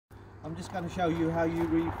I'm just going to show you how you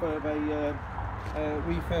refurb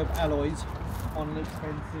refurb alloys on an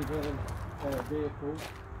expensive vehicle.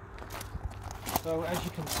 So as you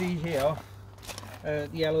can see here,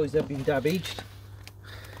 the alloys have been damaged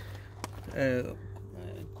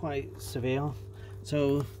quite severe.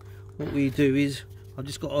 So what we do is, I've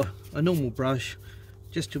just got a normal brush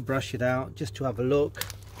just to brush it out, just to have a look.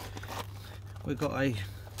 We've got a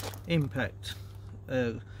impact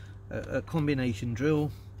a combination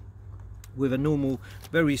drill with a normal,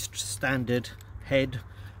 very standard head,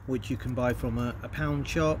 which you can buy from a pound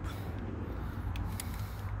shop.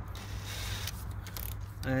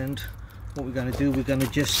 And what we're going to do, we're going to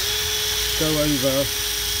just go over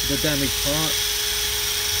the damaged part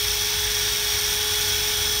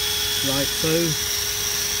like so.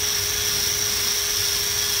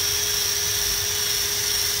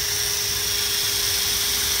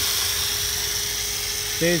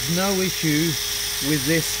 There's no issue with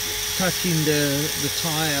this touching the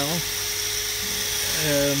tile.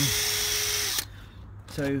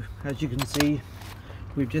 So as you can see,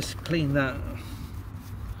 we've just cleaned that.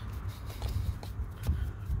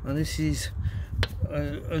 And this is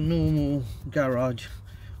a normal garage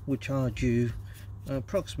would charge you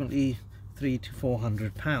approximately £300 to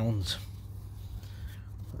 £400.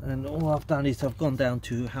 And all I've done is I've gone down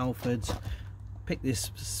to Halfords, picked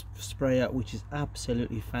this spray up, which is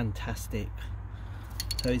absolutely fantastic.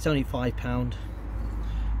 So it's only £5,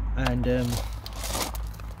 and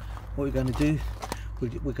what we're going to do,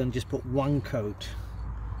 we're going to just put one coat.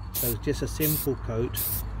 So just a simple coat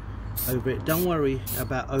over it. Don't worry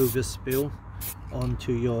about overspill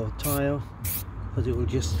onto your tile, because it will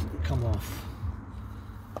just come off.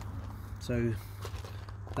 So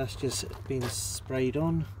that's just been sprayed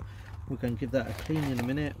on. We're going to give that a clean in a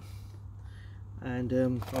minute, and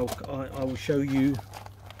I will show you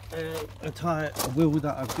a wheel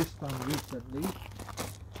that I've just done recently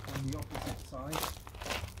on the opposite side.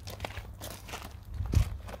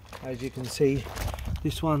 As you can see,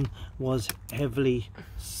 this one was heavily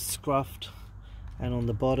scruffed, and on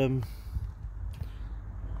the bottom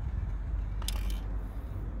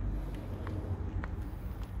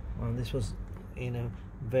and this was in a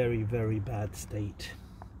very, very bad state.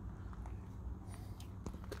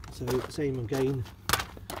 So same again,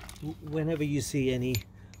 whenever you see any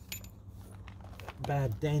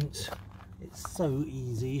bad dents, it's so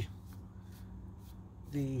easy.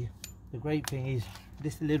 The great thing is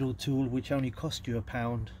this little tool, which only cost you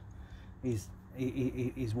 £1, is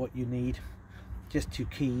what you need just to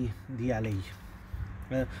key the alley.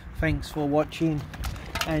 Thanks for watching,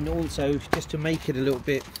 and also just to make it a little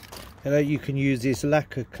bit, you can use this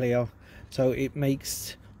lacquer clear, so it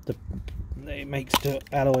makes the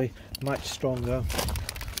alloy much stronger.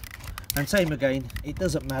 And same again, it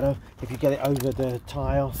doesn't matter if you get it over the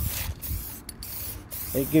tile,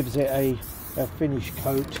 it gives it a finish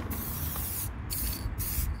coat.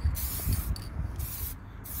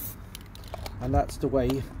 And that's the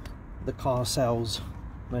way the car sells,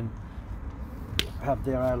 when have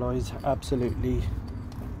their alloys absolutely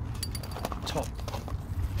top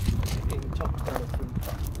quality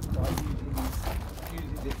by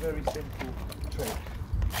using this very simple trick.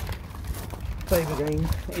 Same again,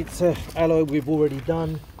 it's a alloy we've already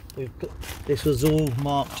done. This was all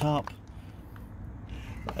marked up.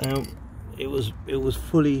 It was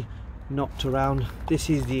fully knocked around. This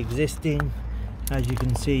is the existing. As you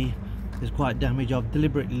can see, it's quite damaged. I've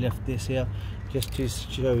deliberately left this here just to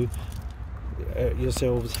show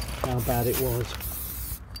yourselves how bad it was.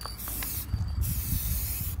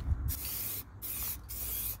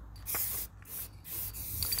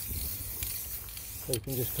 So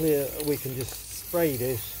we can just spray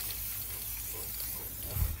this.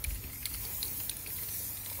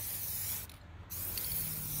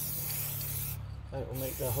 That will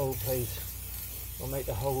make the whole place, will make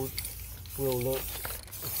the whole wheel look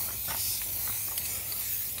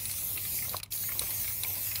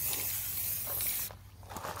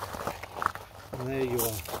and there you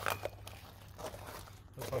are.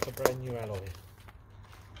 Looks like a brand new alloy.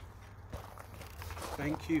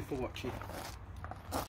 Thank you for watching.